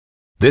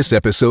This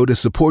episode is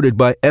supported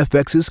by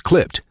FX's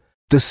Clipped,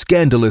 the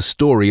scandalous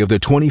story of the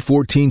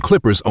 2014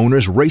 Clippers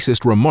owner's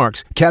racist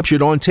remarks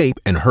captured on tape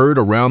and heard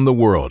around the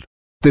world.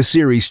 The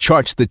series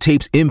charts the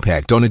tape's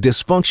impact on a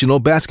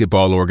dysfunctional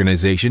basketball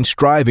organization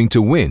striving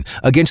to win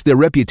against their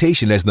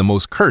reputation as the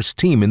most cursed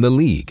team in the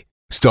league.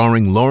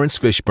 Starring Lawrence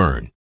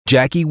Fishburne,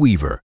 Jackie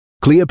Weaver,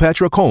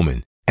 Cleopatra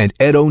Coleman, and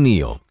Ed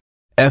O'Neill.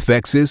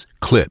 FX's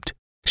Clipped,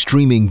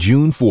 streaming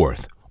June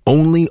 4th,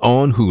 only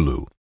on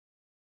Hulu.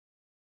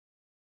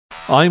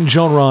 I'm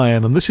John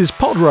Ryan, and this is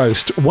Pod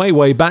Roast.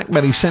 Way back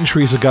many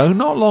centuries ago,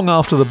 not long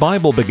after the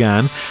Bible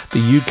began,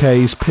 the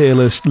UK's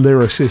peerless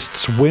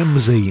lyricist's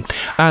whimsy.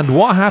 And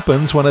what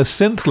happens when a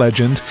synth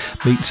legend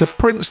meets a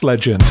Prince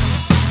legend?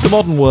 The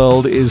modern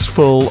world is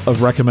full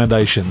of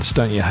recommendations,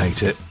 don't you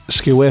hate it?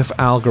 Skewiff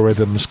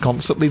algorithms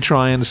constantly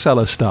try and sell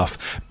us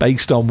stuff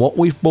based on what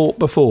we've bought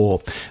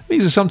before.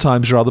 These are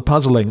sometimes rather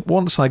puzzling.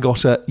 Once I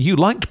got a, you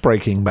liked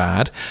Breaking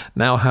Bad,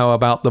 now how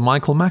about the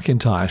Michael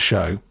McIntyre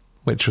show?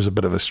 Which was a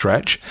bit of a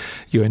stretch.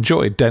 You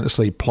enjoyed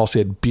densely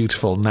plotted,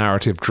 beautiful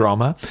narrative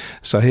drama,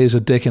 so here's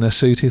a dick in a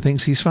suit who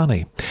thinks he's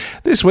funny.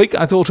 This week,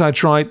 I thought I'd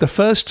try the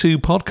first two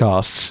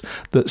podcasts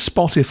that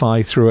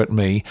Spotify threw at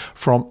me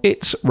from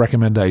its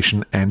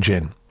recommendation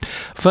engine.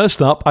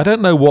 First up, I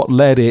don't know what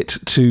led it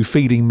to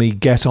feeding me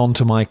Get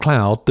Onto My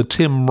Cloud, the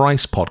Tim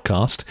Rice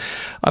podcast.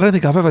 I don't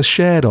think I've ever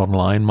shared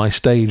online my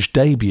stage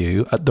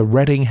debut at the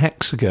Reading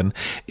Hexagon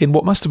in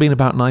what must have been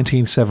about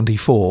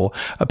 1974,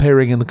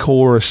 appearing in the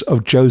chorus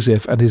of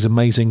Joseph and his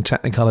amazing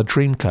Technicolor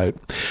Dreamcoat.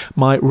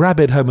 My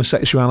rabid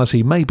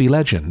homosexuality may be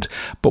legend,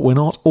 but we're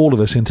not all of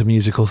us into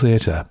musical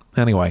theatre.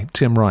 Anyway,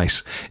 Tim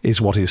Rice is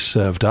what is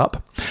served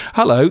up.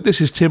 Hello, this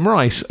is Tim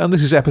Rice, and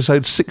this is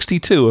episode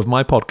 62 of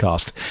my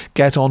podcast,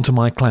 Get Onto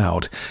My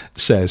Cloud,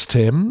 says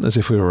Tim, as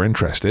if we were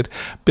interested,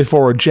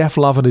 before a Jeff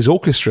Love and his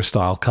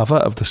orchestra-style cover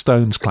of the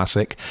Stones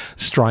classic,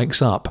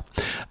 Strikes Up.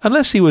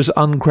 Unless he was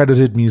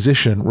uncredited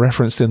musician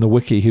referenced in the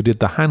wiki who did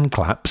the hand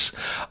claps,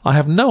 I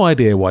have no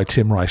idea why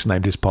Tim Rice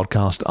named his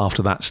podcast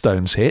after that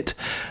Stones hit.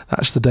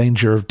 That's the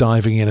danger of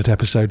diving in at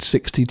episode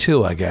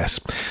 62, I guess.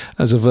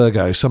 As a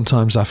Virgo,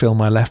 sometimes I feel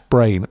my left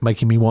brain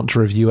making me want to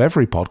review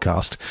every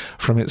podcast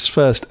from its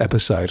first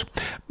episode.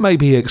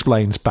 Maybe he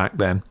explains back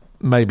then.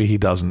 Maybe he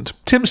doesn't.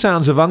 Tim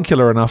sounds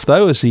avuncular enough,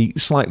 though, as he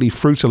slightly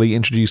fruitily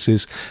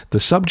introduces the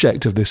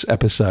subject of this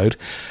episode,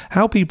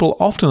 how people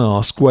often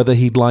ask whether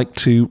he'd like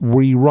to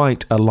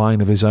rewrite a line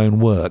of his own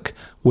work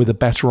with a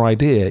better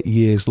idea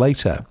years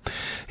later.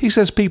 He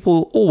says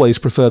people always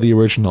prefer the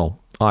original.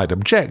 I'd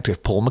object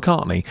if Paul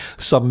McCartney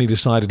suddenly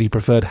decided he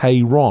preferred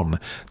Hey Ron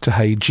to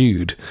Hey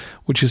Jude,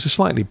 which is a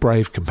slightly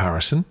brave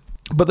comparison.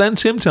 But then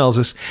Tim tells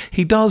us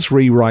he does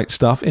rewrite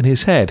stuff in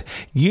his head,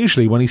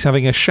 usually when he's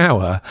having a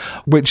shower,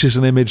 which is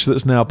an image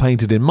that's now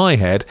painted in my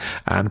head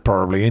and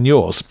probably in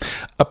yours.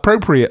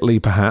 Appropriately,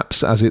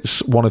 perhaps, as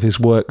it's one of his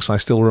works I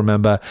still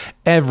remember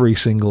every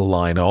single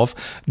line of,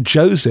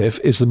 Joseph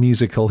is the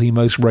musical he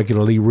most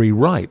regularly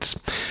rewrites.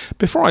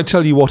 Before I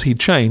tell you what he'd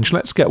change,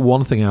 let's get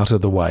one thing out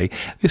of the way.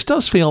 This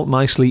does feel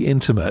nicely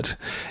intimate.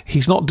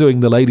 He's not doing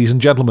the ladies and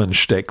gentlemen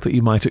shtick that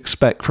you might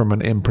expect from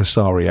an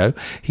impresario.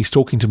 He's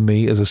talking to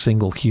me as a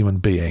single human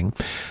being.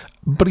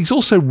 But he's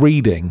also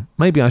reading.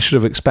 Maybe I should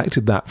have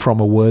expected that from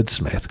a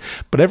wordsmith.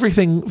 But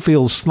everything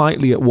feels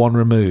slightly at one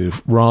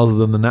remove, rather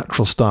than the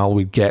natural style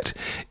we'd get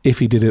if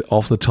he did it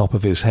off the top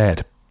of his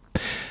head.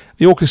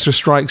 The orchestra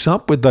strikes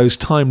up with those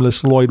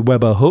timeless Lloyd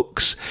Webber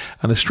hooks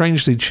and a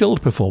strangely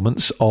chilled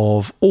performance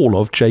of all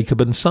of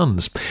Jacob and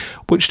Sons,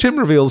 which Tim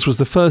reveals was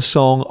the first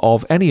song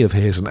of any of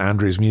his and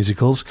Andrew's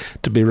musicals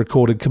to be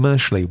recorded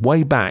commercially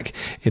way back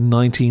in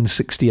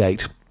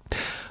 1968.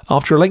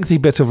 After a lengthy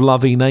bit of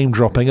lovey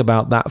name-dropping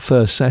about that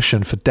first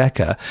session for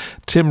Decca,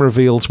 Tim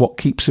reveals what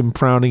keeps him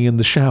frowning in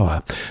the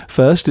shower.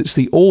 First, it's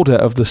the order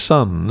of the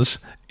sons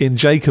in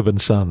Jacob and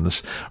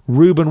Sons.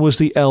 Reuben was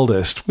the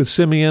eldest, with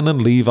Simeon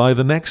and Levi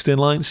the next in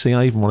line. See,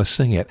 I even want to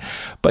sing it.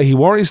 But he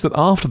worries that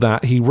after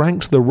that, he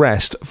ranked the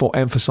rest for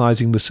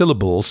emphasising the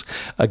syllables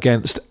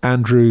against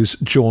Andrew's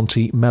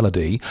jaunty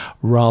melody,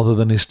 rather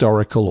than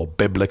historical or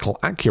biblical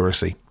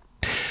accuracy.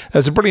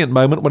 There's a brilliant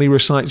moment when he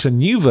recites a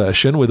new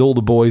version with all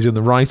the boys in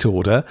the right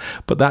order,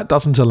 but that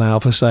doesn't allow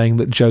for saying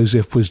that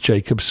Joseph was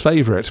Jacob's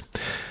favourite.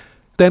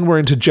 Then we're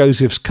into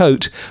Joseph's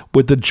coat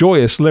with the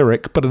joyous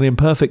lyric but an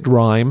imperfect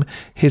rhyme.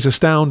 His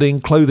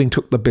astounding clothing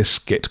took the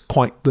biscuit,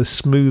 quite the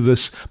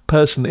smoothest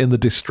person in the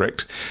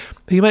district.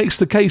 He makes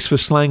the case for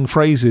slang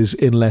phrases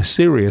in less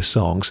serious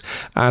songs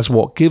as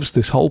what gives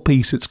this whole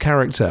piece its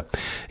character.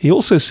 He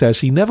also says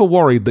he never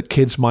worried that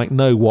kids might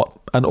know what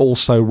an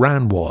also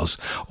ran was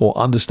or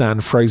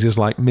understand phrases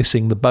like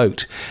missing the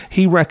boat.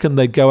 He reckoned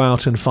they'd go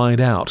out and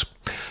find out.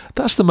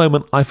 That's the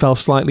moment I fell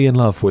slightly in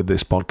love with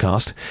this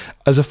podcast.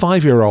 As a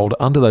 5-year-old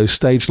under those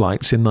stage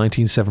lights in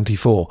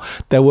 1974,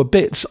 there were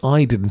bits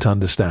I didn't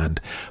understand.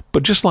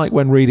 But just like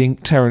when reading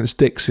Terence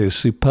Dix's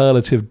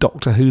superlative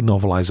Doctor Who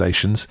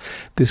novelisations,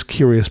 this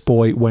curious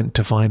boy went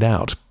to find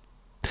out.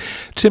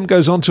 Tim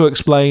goes on to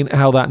explain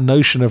how that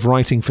notion of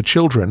writing for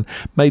children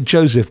made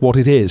Joseph what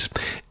it is.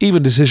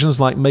 Even decisions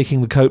like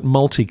making the coat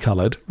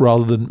multicoloured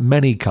rather than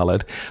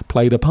many-coloured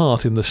played a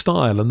part in the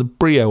style and the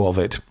brio of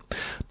it.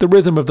 The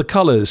rhythm of the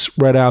colours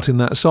read out in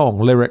that song,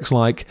 lyrics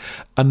like,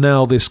 "And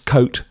now this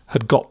coat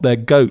had got their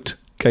goat,"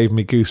 gave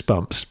me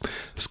goosebumps.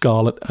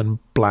 Scarlet and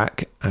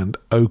black and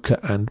ochre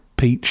and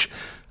peach.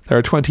 There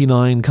are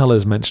 29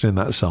 colours mentioned in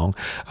that song.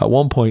 At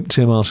one point,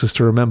 Tim asks us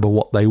to remember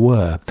what they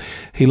were.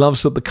 He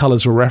loves that the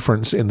colours were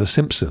referenced in The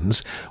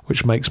Simpsons,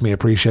 which makes me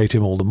appreciate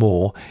him all the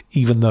more,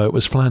 even though it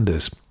was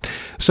Flanders.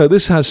 So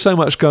this has so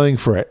much going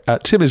for it.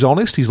 Tim is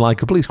honest, he's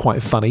likeable, he's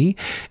quite funny.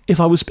 If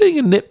I was being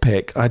a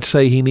nitpick, I'd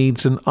say he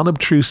needs an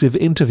unobtrusive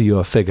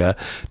interviewer figure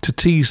to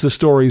tease the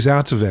stories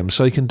out of him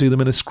so he can do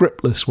them in a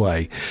scriptless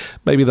way.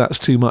 Maybe that's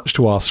too much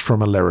to ask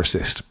from a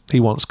lyricist. He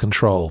wants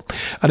control.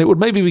 And it would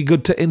maybe be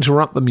good to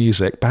interrupt the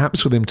music,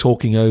 perhaps with him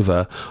talking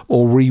over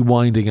or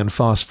rewinding and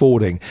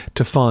fast-forwarding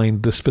to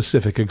find the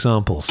specific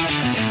examples.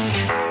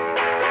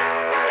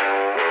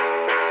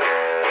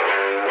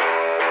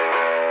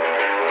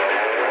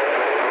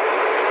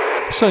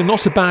 So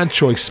not a bad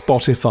choice,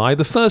 Spotify.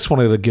 The first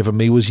one it had given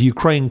me was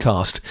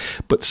Ukrainecast,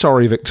 but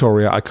sorry,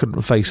 Victoria, I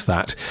couldn't face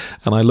that.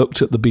 And I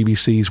looked at the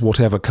BBC's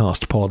Whatever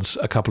Cast pods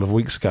a couple of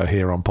weeks ago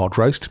here on Pod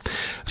Roast.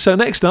 So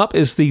next up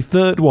is the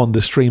third one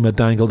the streamer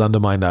dangled under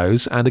my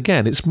nose, and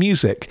again, it's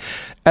music.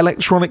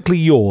 Electronically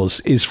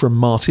Yours is from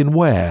Martin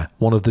Ware,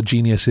 one of the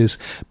geniuses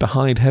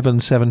behind Heaven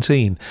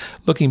 17,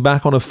 looking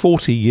back on a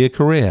 40-year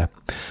career.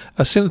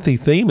 A synthy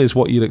theme is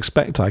what you'd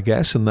expect, I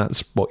guess, and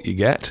that's what you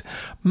get.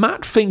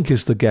 Matt Fink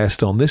is the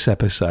guest on this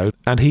episode,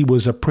 and he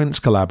was a Prince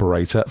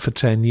collaborator for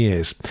 10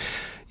 years.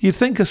 You'd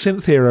think a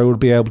synth hero would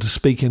be able to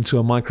speak into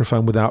a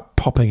microphone without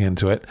popping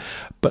into it,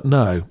 but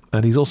no,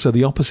 and he's also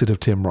the opposite of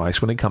Tim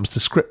Rice when it comes to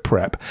script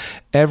prep.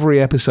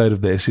 Every episode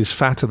of this is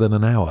fatter than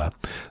an hour,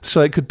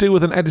 so it could do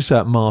with an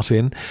editor,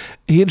 Martin.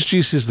 He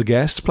introduces the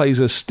guest, plays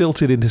a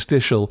stilted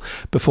interstitial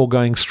before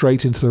going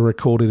straight into the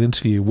recorded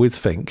interview with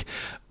Fink,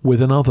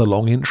 with another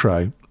long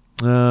intro.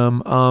 There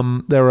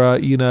are,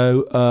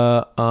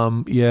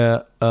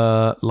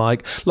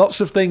 like lots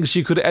of things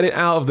you could edit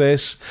out of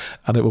this,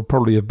 and it would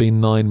probably have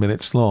been 9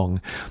 minutes long.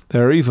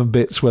 There are even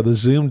bits where the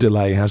Zoom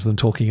delay has them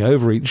talking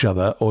over each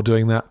other or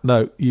doing that.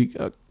 No,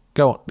 you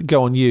go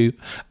on you,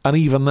 and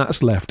even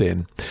that's left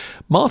in.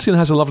 Martin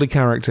has a lovely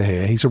character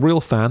here. He's a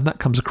real fan, that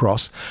comes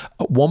across.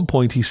 At one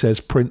point he says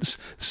Prince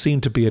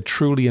seemed to be a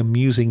truly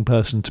amusing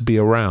person to be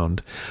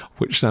around,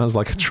 which sounds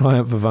like a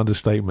triumph of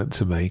understatement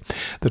to me.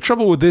 The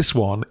trouble with this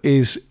one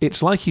is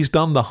it's like he's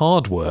done the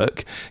hard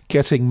work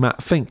getting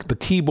Matt Fink, the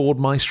keyboard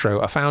maestro,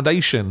 a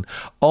foundation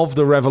of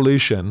the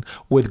revolution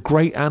with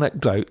great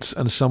anecdotes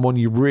and someone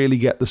you really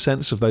get the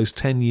sense of those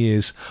 10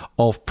 years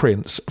of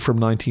Prince from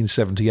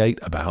 1978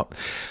 about.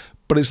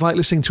 But it's like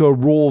listening to a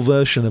raw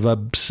version of a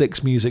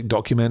Six Music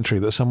documentary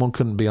that someone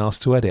couldn't be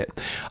asked to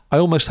edit. I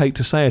almost hate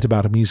to say it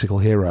about a musical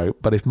hero,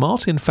 but if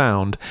Martin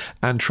found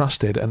and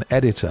trusted an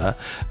editor,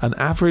 an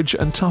average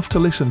and tough to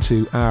listen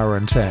to hour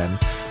and 10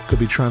 could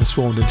be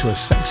transformed into a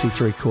sexy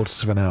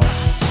 3/4 of an hour.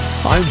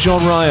 I'm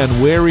John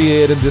Ryan,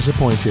 weary-eared and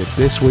disappointed.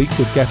 This week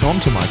with Get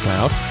Onto My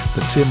Cloud,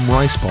 the Tim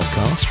Rice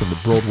podcast from the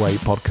Broadway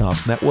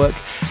Podcast Network,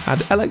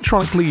 and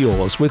Electronically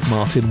Yours with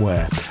Martin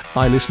Ware.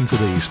 I listen to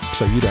these,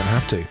 so you don't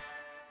have to.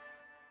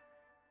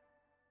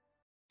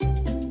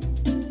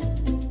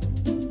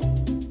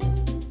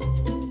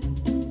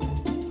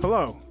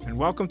 Hello, and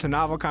welcome to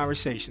Novel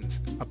Conversations,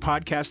 a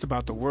podcast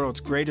about the world's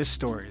greatest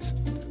stories.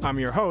 I'm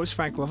your host,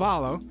 Frank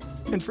Lavallo,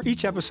 and for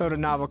each episode of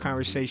Novel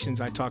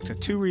Conversations, I talk to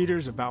two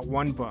readers about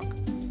one book.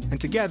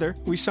 And together,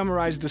 we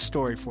summarize the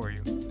story for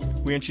you.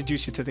 We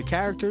introduce you to the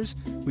characters,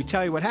 we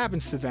tell you what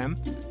happens to them,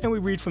 and we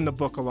read from the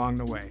book along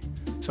the way.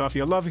 So if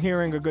you love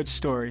hearing a good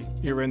story,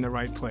 you're in the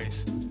right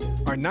place.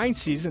 Our 9th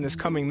season is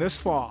coming this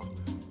fall.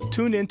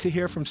 Tune in to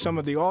hear from some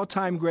of the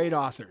all-time great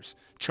authors,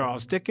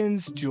 Charles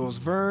Dickens, Jules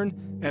Verne,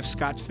 F.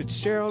 Scott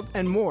Fitzgerald,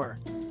 and more.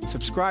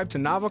 Subscribe to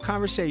Novel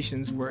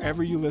Conversations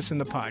wherever you listen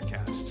to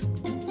podcasts.